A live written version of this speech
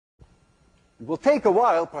It will take a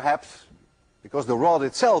while, perhaps, because the rod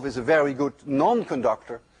itself is a very good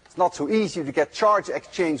non-conductor. It's not so easy to get charge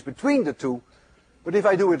exchange between the two, but if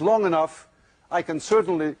I do it long enough, I can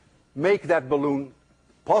certainly make that balloon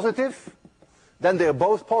positive, then they're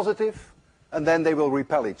both positive, and then they will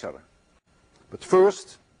repel each other. But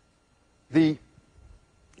first, the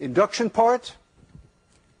induction part,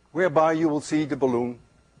 whereby you will see the balloon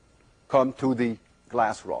come to the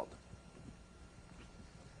glass rod.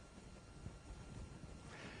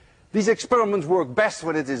 These experiments work best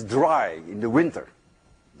when it is dry in the winter.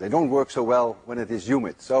 They don't work so well when it is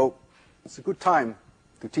humid. So it's a good time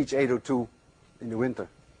to teach 802 in the winter.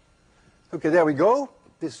 Okay, there we go.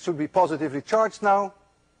 This should be positively charged now.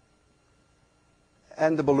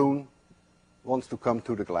 And the balloon wants to come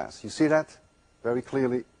to the glass. You see that very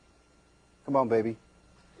clearly? Come on, baby.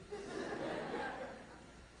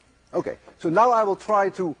 Okay, so now I will try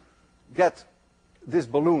to get this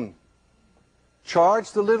balloon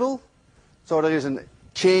charged a little. So there is a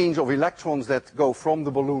change of electrons that go from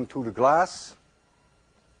the balloon to the glass.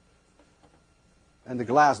 And the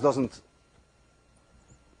glass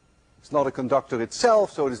it's not a conductor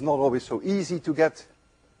itself, so it is not always so easy to get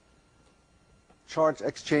charge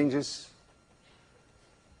exchanges.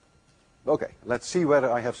 Okay, let's see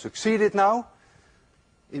whether I have succeeded now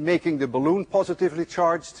in making the balloon positively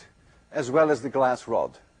charged as well as the glass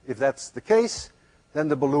rod. If that's the case, then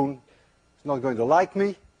the balloon is not going to like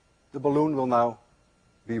me. The balloon will now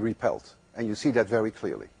be repelled. And you see that very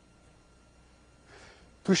clearly.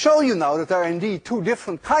 To show you now that there are indeed two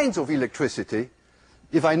different kinds of electricity,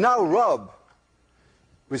 if I now rub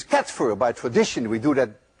with cat fur, by tradition we do that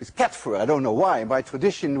with cat fur, I don't know why, by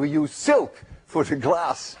tradition we use silk for the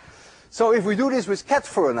glass. So if we do this with cat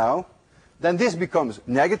fur now, then this becomes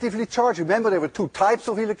negatively charged. Remember, there were two types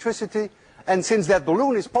of electricity, and since that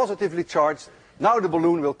balloon is positively charged, now the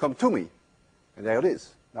balloon will come to me. And there it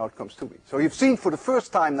is. Now it comes to me. So you've seen for the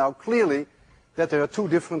first time now clearly that there are two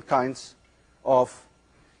different kinds of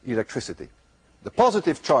electricity. The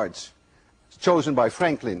positive charge is chosen by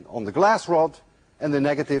Franklin on the glass rod, and the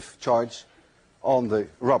negative charge on the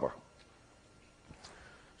rubber.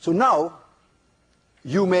 So now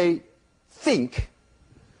you may think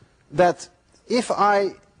that if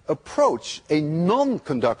I approach a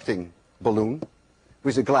non-conducting balloon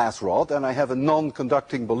with a glass rod, and I have a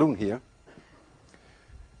non-conducting balloon here,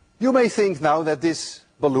 you may think now that this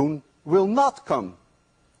balloon will not come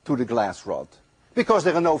to the glass rod because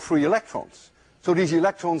there are no free electrons. So these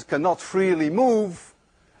electrons cannot freely move,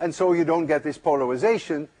 and so you don't get this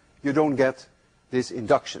polarization, you don't get this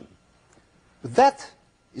induction. But that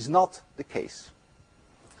is not the case.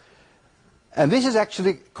 And this is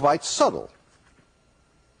actually quite subtle.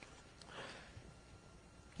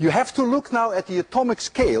 You have to look now at the atomic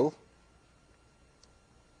scale.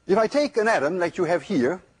 If I take an atom like you have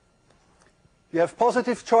here, you have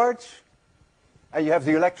positive charge, and you have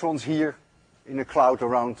the electrons here in a cloud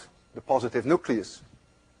around the positive nucleus.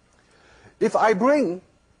 If I bring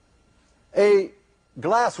a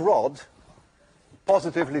glass rod,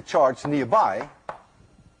 positively charged nearby,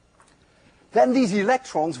 then these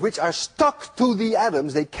electrons, which are stuck to the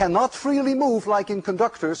atoms, they cannot freely move like in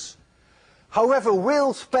conductors, however,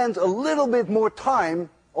 will spend a little bit more time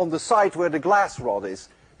on the side where the glass rod is,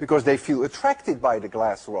 because they feel attracted by the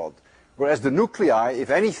glass rod. Whereas the nuclei, if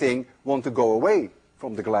anything, want to go away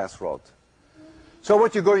from the glass rod. So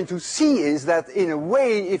what you're going to see is that in a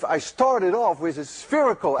way, if I started off with a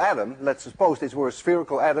spherical atom, let's suppose this were a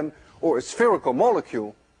spherical atom or a spherical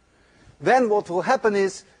molecule, then what will happen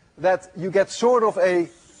is that you get sort of a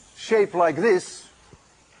shape like this,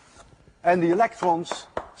 and the electrons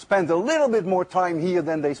spend a little bit more time here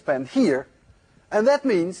than they spend here, and that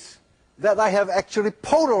means that I have actually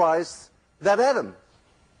polarized that atom.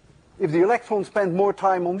 If the electrons spend more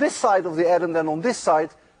time on this side of the atom than on this side,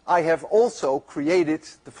 I have also created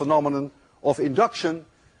the phenomenon of induction,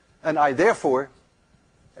 and I therefore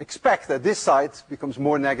expect that this side becomes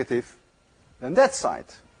more negative than that side.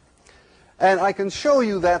 And I can show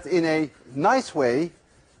you that in a nice way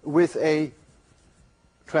with a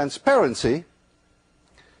transparency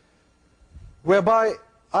whereby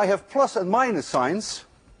I have plus and minus signs,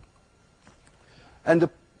 and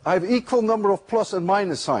I have equal number of plus and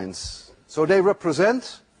minus signs. So they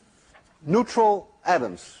represent neutral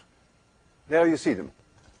atoms. There you see them.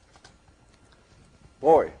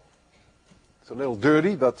 Boy, it's a little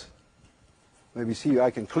dirty, but maybe see I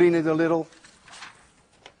can clean it a little.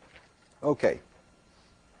 Okay.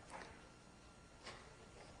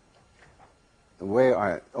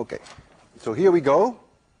 Okay. So here we go.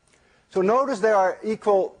 So notice there are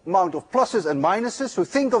equal amount of pluses and minuses. So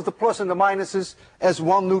think of the plus and the minuses as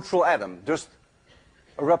one neutral atom, just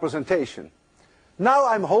a representation. Now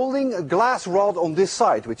I'm holding a glass rod on this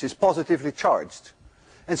side, which is positively charged.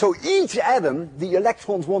 And so each atom, the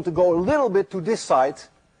electrons want to go a little bit to this side,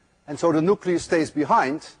 and so the nucleus stays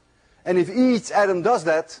behind. And if each atom does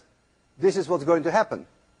that, this is what's going to happen.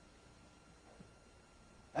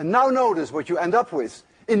 And now notice what you end up with.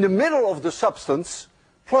 In the middle of the substance,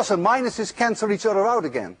 plus and minuses cancel each other out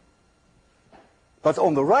again. But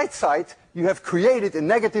on the right side, you have created a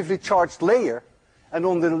negatively charged layer, and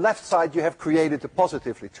on the left side, you have created a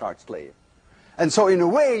positively charged layer. And so in a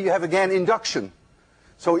way, you have again induction.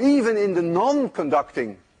 So even in the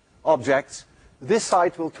non-conducting objects, this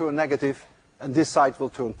side will turn negative, and this side will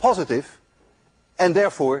turn positive. And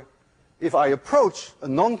therefore, if I approach a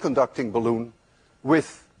non-conducting balloon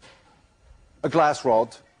with a glass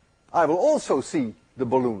rod, I will also see the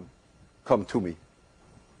balloon come to me.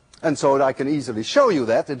 And so I can easily show you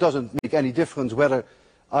that. It doesn't make any difference whether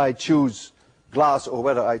I choose glass or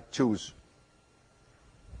whether I choose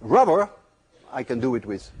rubber. I can do it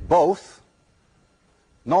with both.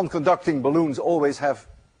 Non-conducting balloons always have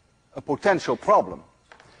a potential problem.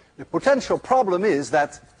 The potential problem is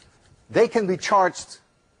that they can be charged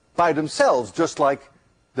by themselves, just like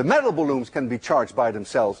the metal balloons can be charged by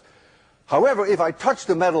themselves. However, if I touch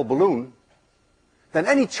the metal balloon, then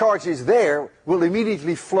any charges there will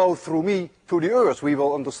immediately flow through me to the earth. We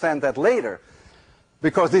will understand that later,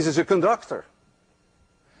 because this is a conductor.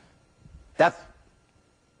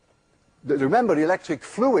 Remember, the electric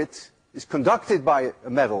fluid is conducted by a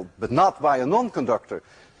metal, but not by a non-conductor.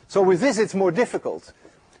 So with this, it's more difficult.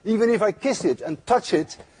 Even if I kiss it and touch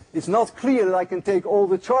it, it's not clear that I can take all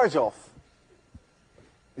the charge off.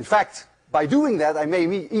 In fact, by doing that, I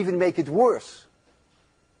may even make it worse.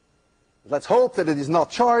 Let's hope that it is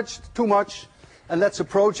not charged too much, and let's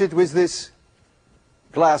approach it with this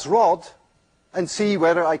glass rod and see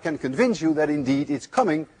whether I can convince you that indeed it's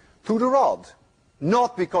coming to the rod.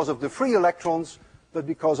 Not because of the free electrons, but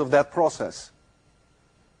because of that process.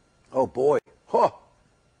 Oh boy. Huh.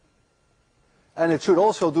 And it should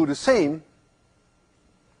also do the same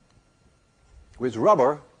with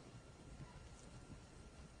rubber,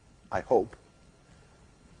 I hope.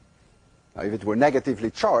 Now, if it were negatively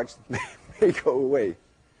charged, it may go away.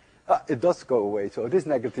 It does go away, so it is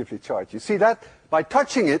negatively charged. You see that? By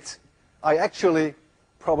touching it, I actually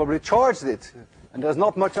probably charged it, and there's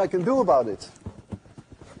not much I can do about it.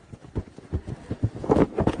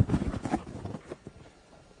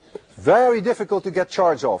 Very difficult to get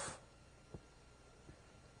charge off.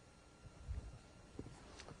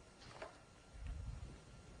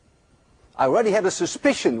 I already had a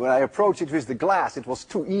suspicion when I approached it with the glass. It was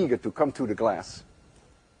too eager to come to the glass.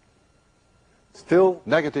 Still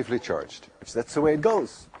negatively charged. That's the way it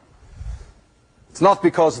goes. It's not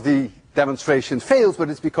because the demonstration fails, but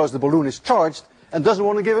it's because the balloon is charged and doesn't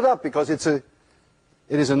want to give it up, because it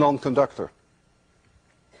is a non-conductor.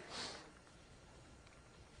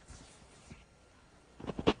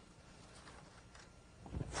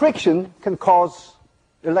 Friction can cause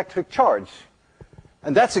electric charge.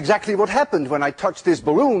 And that's exactly what happened when I touched this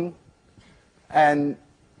balloon and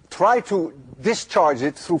tried to discharge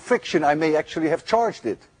it through friction. I may actually have charged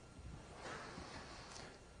it.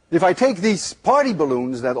 If I take these party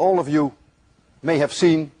balloons that all of you may have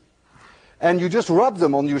seen, and you just rub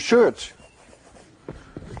them on your shirt,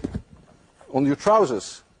 on your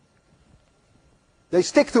trousers, they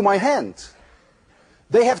stick to my hand.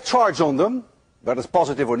 They have charge on them. Whether it's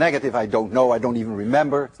positive or negative, I don't know. I don't even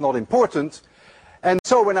remember. It's not important. And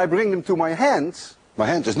so when I bring them to my hand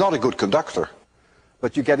is not a good conductor.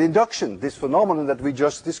 But you get induction, this phenomenon that we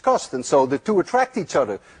just discussed. And so the two attract each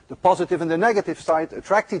other. The positive and the negative side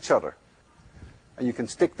attract each other. And you can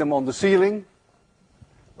stick them on the ceiling,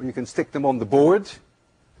 or you can stick them on the board.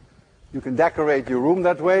 You can decorate your room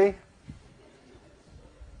that way.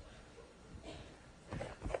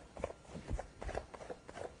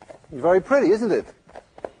 It's very pretty, isn't it?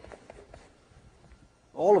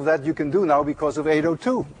 All of that you can do now because of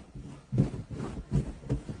 802.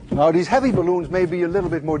 Now these heavy balloons may be a little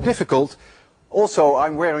bit more difficult. Also,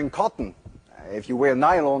 I'm wearing cotton. If you wear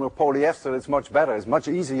nylon or polyester, it's much better. It's much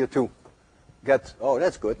easier to get... Oh,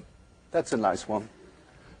 that's good. That's a nice one.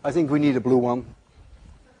 I think we need a blue one.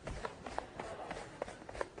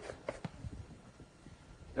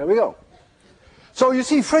 There we go. So you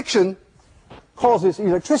see, friction causes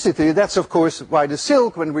electricity. That's, of course, why the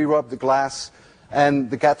silk, when we rub the glass, and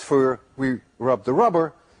the cat fur, we rub the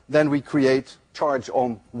rubber, then we create charge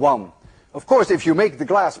on one. Of course, if you make the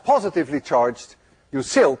glass positively charged, your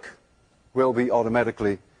silk will be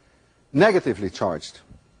automatically negatively charged.